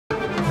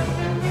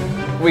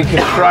we could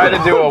try to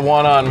do a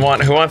one-on-one.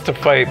 Who wants to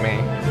fight me?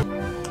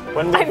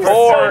 I'm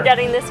so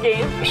getting this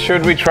game.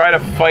 Should we try to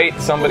fight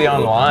somebody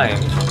online?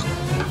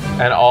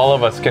 And all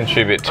of us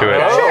contribute to it.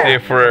 Sure.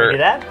 If we're... Do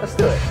that? Let's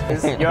do it.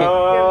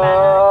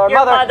 Your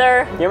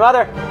mother. Your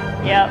mother.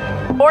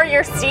 Yep. Or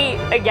your seat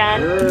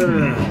again.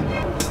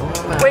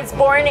 Was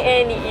born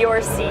in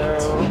your seat.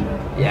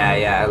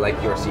 Yeah, I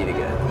like your seat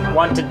again.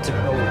 Wanted to.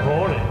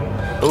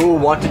 Ooh,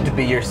 wanted to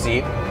be your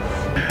seat.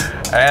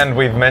 And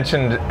we've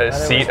mentioned a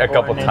seat a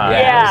couple times.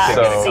 Yeah.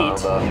 So.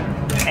 Seat.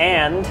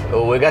 And.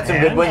 Oh, we got some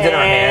good ones in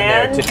our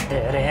hand there too.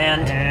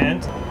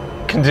 And.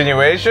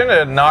 Continuation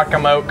and knock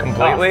them out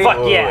completely. Oh, fuck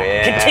yeah. Oh,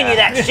 yeah. Continue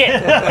that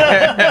shit.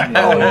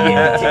 Oh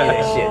yeah, continue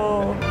that shit.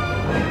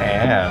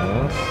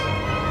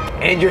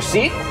 And your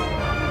seat?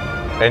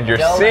 And your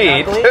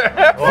seat. Do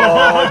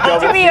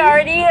we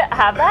already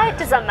have that?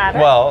 Does that matter?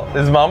 Well,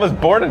 his mom was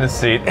born in a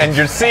seat, and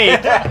your seat is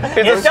a dull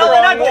and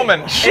strong ugly.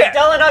 woman. Shit. It's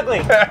dull and ugly.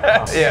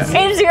 Yeah.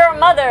 Is your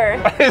mother?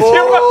 Is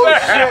your mother?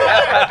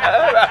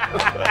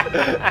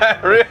 That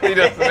really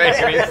doesn't make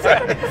any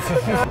sense.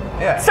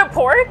 Yeah.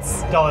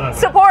 Supports? Dull and ugly.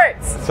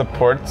 Supports.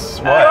 Supports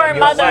what? Your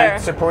mother.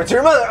 Supports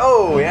your mother.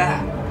 Oh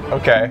yeah.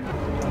 Okay.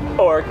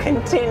 Or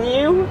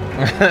continue.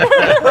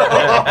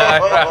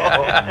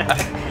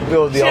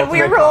 Should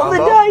we roll the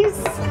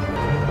dice?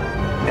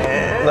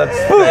 Let's.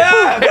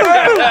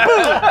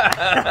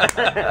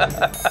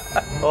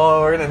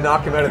 Oh, we're gonna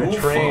knock him out of the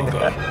train.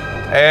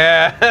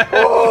 And.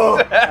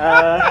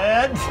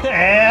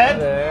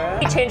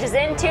 He changes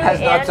into Has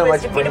not and so was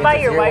much defeated brains by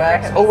as your wife.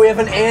 earwax. Oh, we have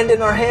an and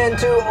in our hand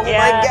too. Oh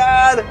Yeah. my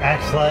god.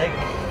 Acts like.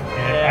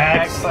 And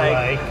acts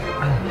like.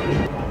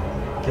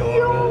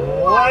 Your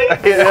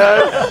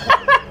Yes.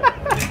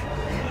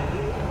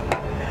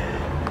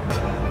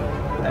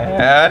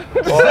 And.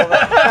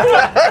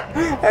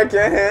 I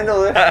can't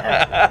handle it.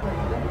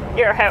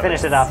 Your house.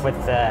 Finish it off with.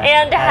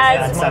 And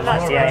has.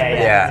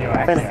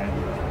 Yeah. Finish.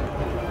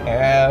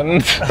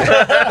 And.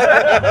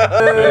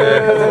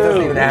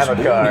 Doesn't even have a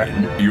car.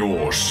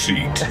 Your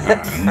seat,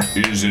 Anne,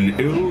 is an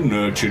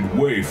ill-nurtured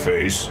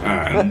wayface,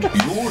 and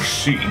your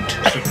seat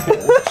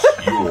supports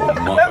your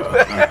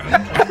mother,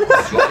 and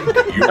looks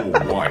like your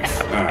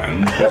wife,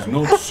 and has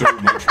not so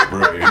much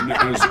brain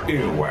as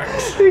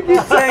earwax. He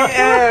keeps saying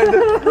and.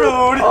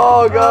 Rude.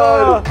 Oh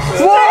god.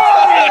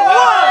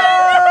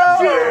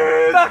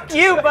 Fuck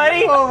you,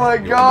 buddy. Oh my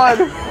god.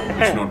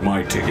 It's not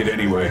my ticket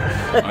anyway.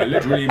 I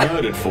literally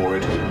murdered for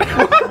it.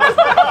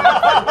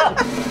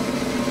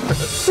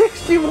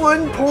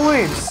 61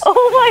 points.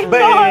 Oh my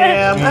god.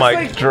 That's Mic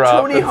like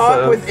drop. Tony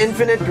Hawk with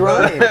infinite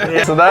grind.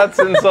 So that's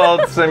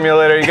Insult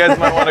Simulator. You guys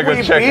might want to go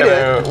We check beat it it.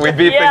 out. We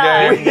beat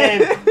Yeah. the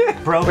game.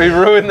 Broke. We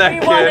ruined that We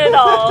kid. won it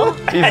all.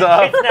 He's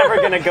off. It's never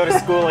gonna go to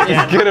school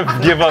again. He's gonna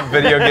give up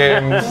video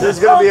games There's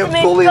gonna be a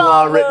Ultimate bully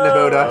law written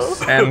combo. about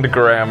us. and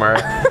grammar.